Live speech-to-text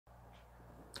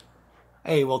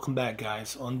Hey, welcome back,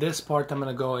 guys. On this part, I'm going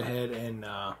to go ahead and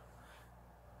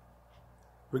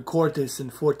record this in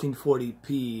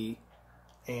 1440p,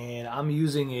 and I'm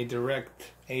using a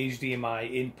direct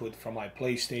HDMI input from my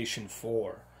PlayStation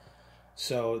 4.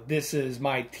 So this is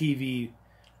my TV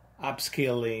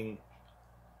upscaling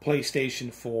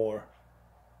PlayStation 4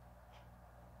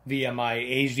 via my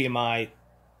HDMI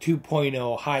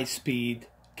 2.0 high-speed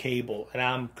cable, and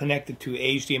I'm connected to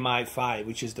HDMI 5,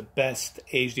 which is the best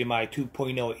HDMI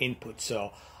 2.0 input.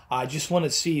 So I just want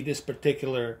to see this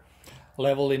particular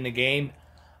level in the game,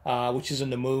 which is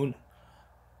on the moon,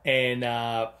 and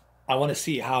I want to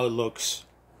see how it looks.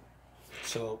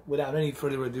 So without any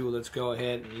further ado, let's go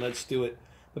ahead and let's do it.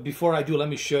 But before I do, let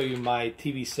me show you my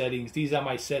TV settings. These are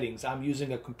my settings. I'm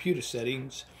using a computer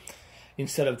settings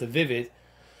instead of the Vivid.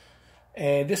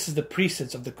 And this is the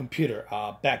presets of the computer.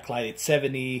 Backlight at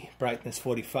 70, brightness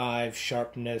 45,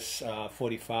 sharpness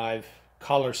 45,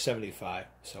 color 75.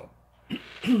 So,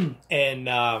 and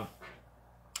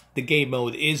the game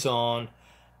mode is on,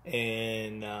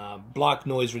 and block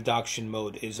noise reduction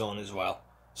mode is on as well.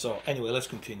 So anyway, let's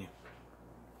continue.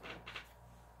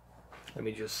 Let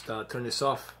me just turn this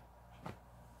off.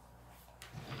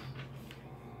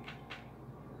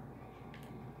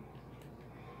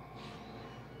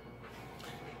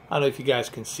 I don't know if you guys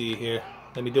can see here.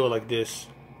 Let me do it like this.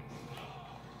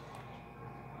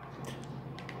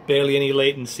 Barely any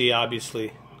latency,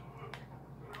 obviously.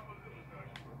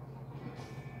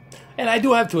 And I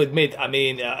do have to admit, I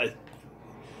mean,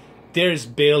 there's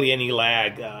barely any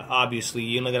lag. Obviously,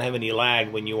 you're not going to have any lag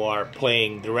when you are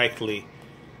playing directly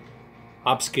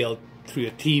upscaled through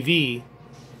your TV.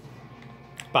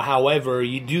 But however,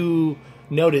 you do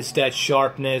notice that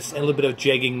sharpness and a little bit of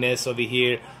jaggingness over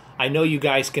here. I know you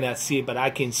guys cannot see it, but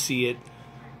I can see it.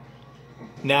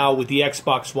 Now with the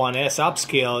Xbox One S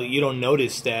upscale, you don't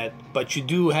notice that, but you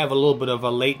do have a little bit of a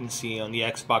latency on the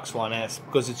Xbox One S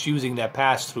because it's using that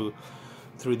pass-through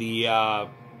through the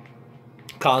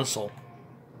console.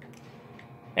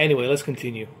 Anyway, let's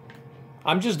continue.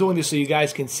 I'm just doing this so you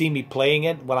guys can see me playing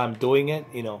it while I'm doing it,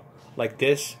 you know, like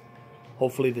this.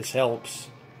 Hopefully this helps.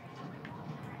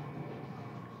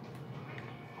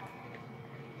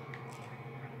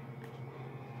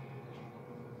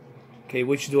 Okay,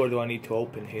 which door do I need to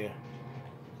open here?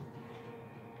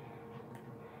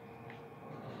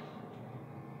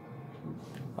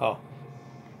 Oh.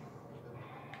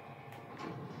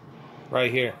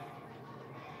 Right here.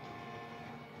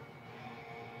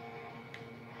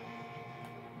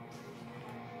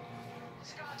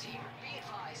 Scar team, be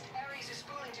advised. Ares is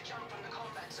spooling to jump from the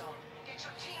combat zone. Get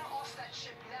your team off that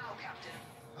ship now, Captain.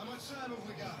 How much time have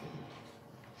we got?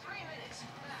 3 minutes,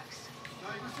 max.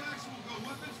 Divers action will go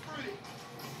weapons free.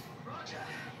 Roger.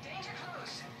 Danger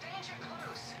close. Danger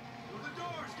close. Through the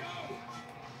doors, go!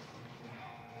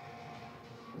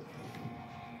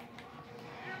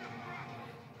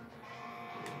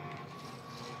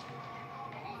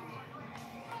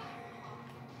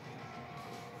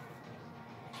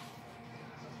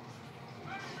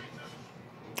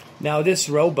 Now this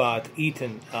robot,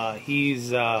 Ethan,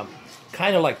 he's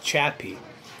kind of like Chappie.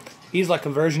 He's like a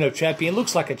version of Chappie. It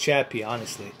looks like a Chappie,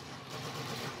 honestly.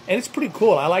 And it's pretty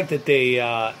cool. I like that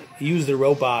they use the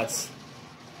robots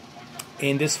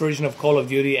in this version of Call of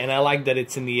Duty, and I like that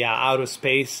it's in the outer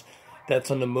space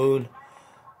that's on the moon.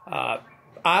 I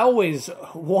always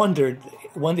wondered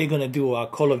when they're going to do a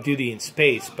Call of Duty in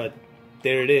space, but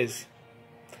there it is.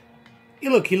 He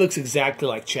looks exactly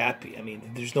like Chappie. I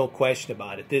mean, there's no question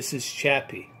about it. This is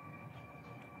Chappie.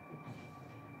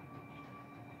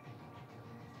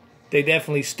 They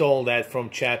definitely stole that from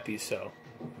Chappie, so.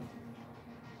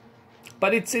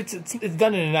 But it's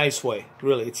done in a nice way,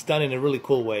 really. It's done in a really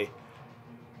cool way.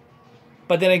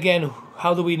 But then again,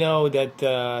 how do we know that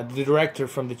the director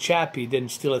from the Chappie didn't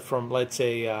steal it from, let's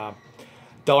say,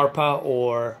 DARPA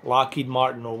or Lockheed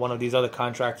Martin or one of these other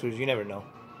contractors? You never know.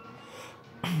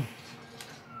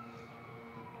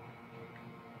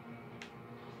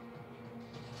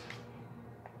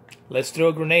 Let's throw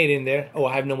a grenade in there. Oh,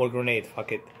 I have no more grenade.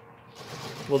 Fuck it.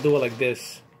 We'll do it like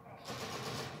this.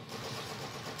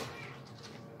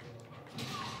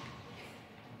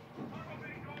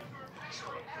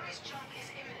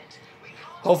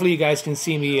 Hopefully you guys can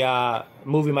see me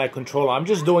moving my controller. I'm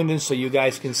just doing this so you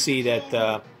guys can see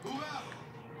that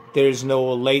there's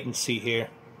no latency here.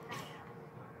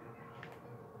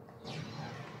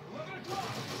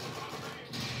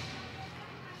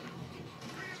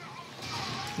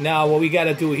 Now what we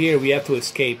gotta do here, we have to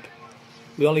escape.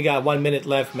 We only got 1 minute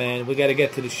left, man. We gotta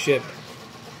get to the ship.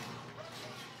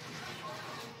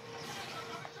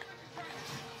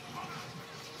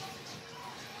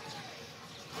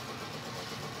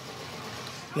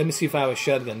 Let me see if I have a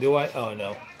shotgun. Do I? Oh,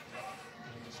 no.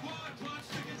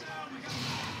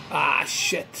 Ah,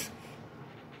 shit.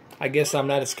 I guess I'm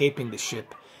not escaping the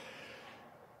ship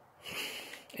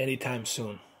anytime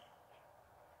soon.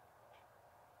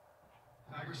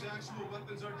 Tigers actual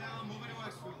weapons are down. Moving to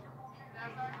exfil.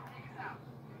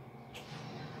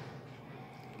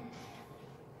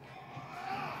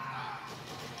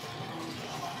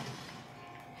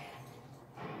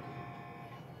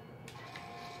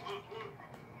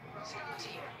 Scout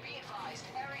team, be advised.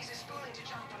 Ares is spooling to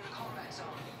jump from the combat zone.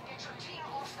 Get your team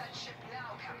off that ship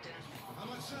now, Captain. How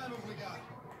much time have we got?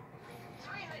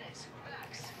 3 minutes,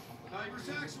 max. Tigers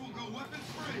actual go weapons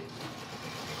free.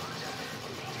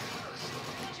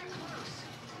 Danger close.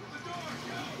 The doors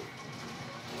go.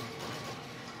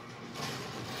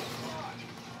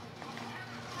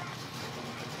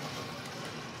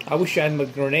 I wish I had my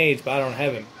grenades, but I don't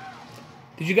have them.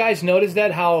 Did you guys notice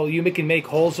that? How you can make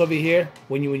holes over here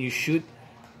when you shoot?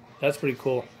 That's pretty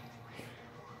cool.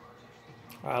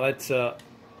 Alright, let's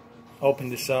open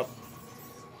this up.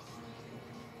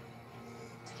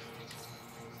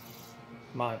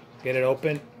 Come on, get it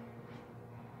open.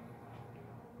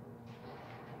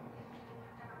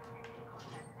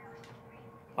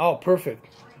 Oh, perfect.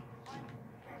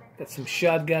 Got some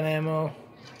shotgun ammo.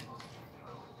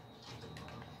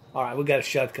 Alright, we got a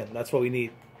shotgun. That's what we need.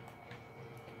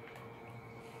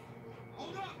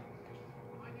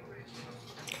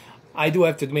 I do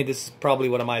have to admit, this is probably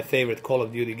one of my favorite Call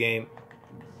of Duty game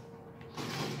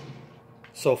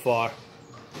so far.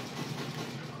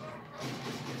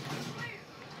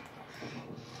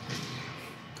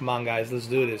 Come on, guys, let's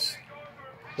do this.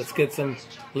 Let's get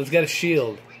a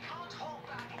shield.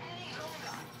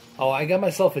 Oh, I got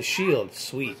myself a shield.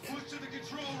 Sweet. Push to the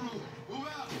control room. Move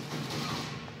out.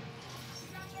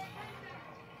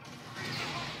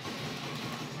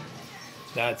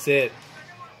 That's it.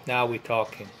 Now we're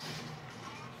talking.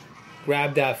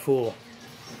 Grab that fool.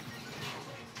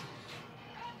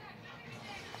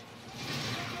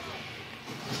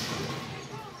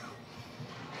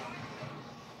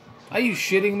 Are you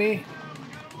shitting me?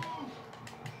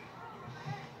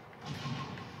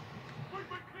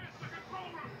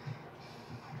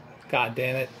 God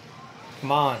damn it.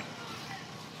 Come on.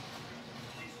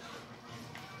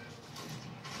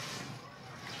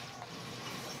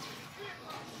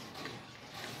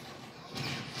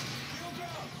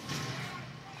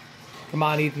 Come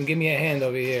on, Ethan, give me a hand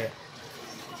over here.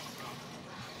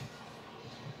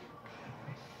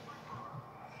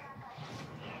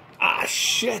 Ah,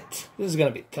 shit. This is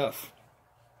gonna be tough.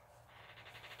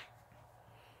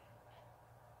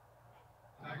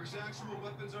 Tigers actual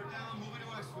weapons are down. Moving to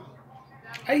exfil.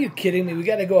 Are you kidding me? We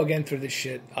gotta go again through this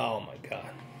shit. Oh my god.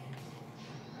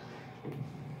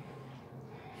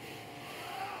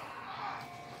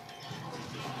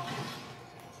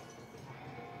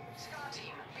 Scout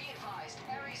team, be advised.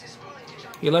 Ares is spooling to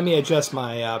jump. Here, let me adjust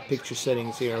my picture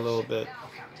settings here a little bit. Now,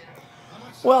 Captain.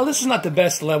 Well, this is not the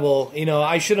best level. You know,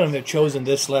 I shouldn't have chosen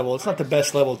this level. It's not the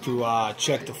best level to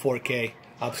check the 4K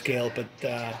upscale, but,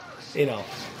 you know.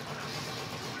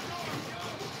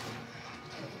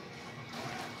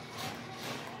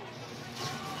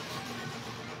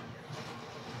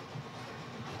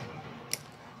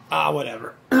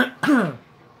 Whatever. I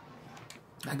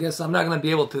guess I'm not going to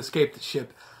be able to escape the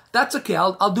ship. That's okay.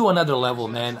 I'll do another level,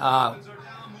 man.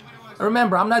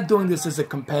 Remember, I'm not doing this as a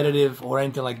competitive or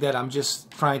anything like that. I'm just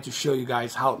trying to show you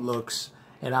guys how it looks.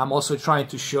 And I'm also trying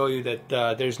to show you that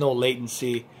there's no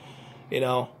latency, you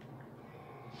know.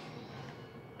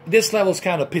 This level's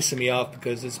kind of pissing me off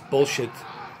because it's bullshit.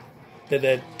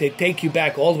 That they take you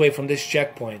back all the way from this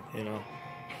checkpoint, you know.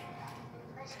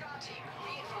 Scout team,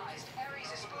 be advised.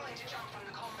 Ares is spooling to jump from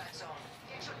the combat zone.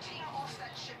 Get your team off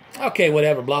that ship now. Okay,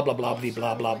 whatever. Blah, blah, blah,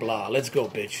 blah, blah, blah. Let's go,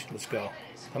 bitch. Let's go.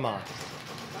 Come on.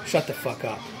 Shut the fuck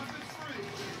up.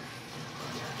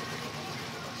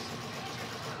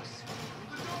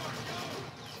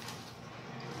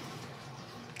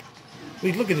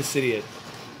 Wait, look at this idiot.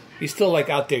 He's still like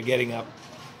out there getting up.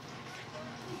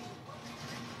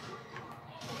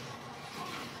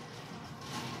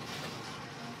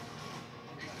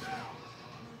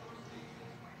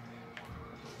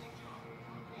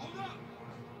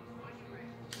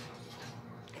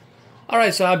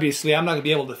 Alright, so obviously I'm not going to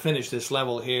be able to finish this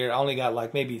level here. I only got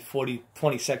like maybe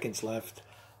 20 seconds left.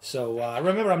 So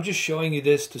remember, I'm just showing you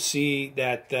this to see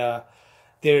that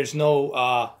there's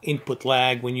no input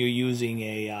lag when you're using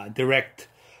a direct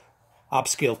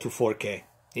upscale to 4K,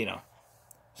 you know.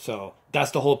 So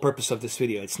that's the whole purpose of this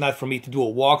video. It's not for me to do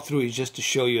a walkthrough, it's just to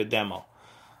show you a demo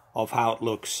of how it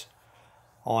looks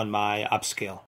on my upscale.